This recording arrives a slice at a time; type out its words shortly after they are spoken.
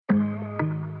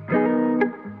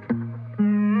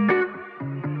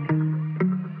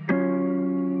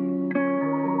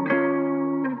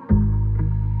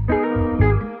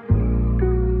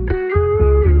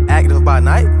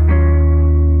night.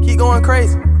 Keep going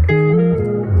crazy.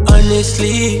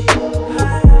 Honestly,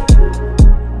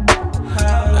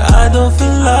 I don't feel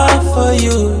love for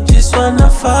you. Just wanna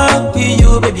fuck with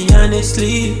you, baby,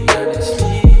 honestly.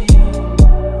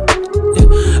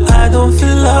 I don't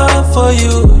feel love for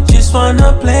you. Just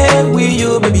wanna play with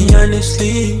you, baby,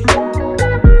 honestly.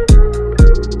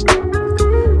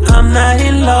 I'm not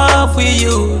in love with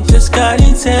you. Just got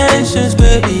intentions,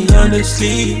 baby,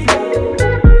 honestly.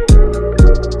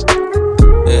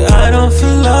 I don't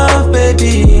feel love,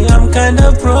 baby. I'm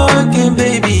kinda broken,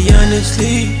 baby,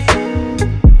 honestly.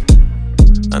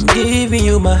 I'm giving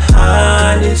you my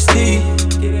honesty.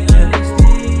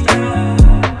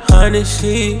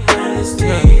 Honestly,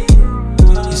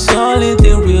 it's the only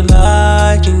thing real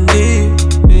I can give.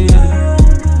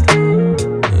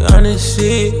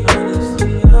 Honestly,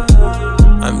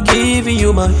 I'm giving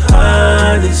you my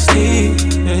honesty.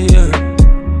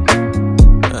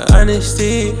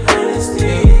 Honesty,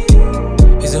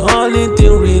 it's the only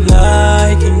thing real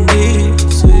I can give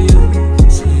to you.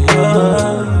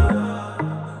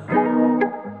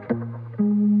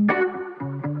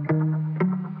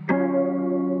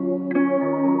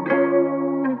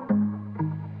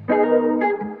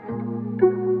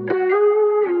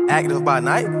 Active by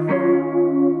night.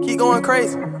 Keep going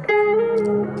crazy.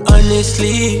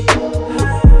 Honestly,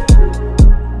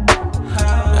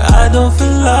 I don't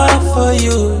feel love for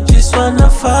you. Just wanna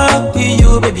fuck with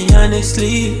you, baby,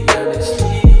 honestly.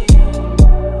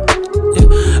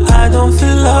 I don't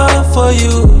feel love for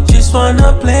you. Just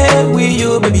wanna play with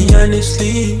you, baby,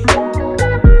 honestly.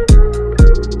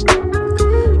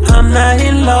 I'm not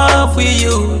in love with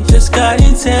you. Just got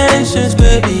intentions,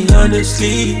 baby,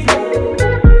 honestly.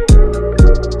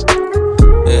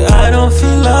 I don't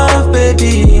feel love,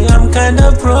 baby. I'm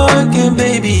kinda broken,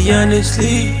 baby,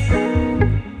 honestly.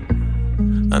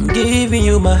 I'm giving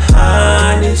you my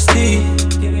honesty.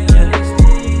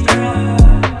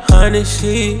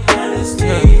 Honestly,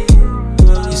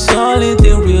 it's the only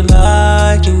thing real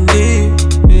I can give.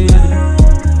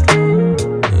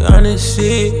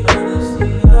 Honestly,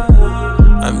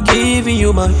 I'm giving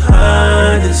you my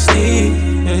honesty.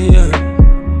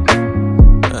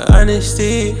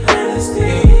 Honesty,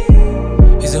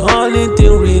 it's the only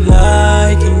thing real I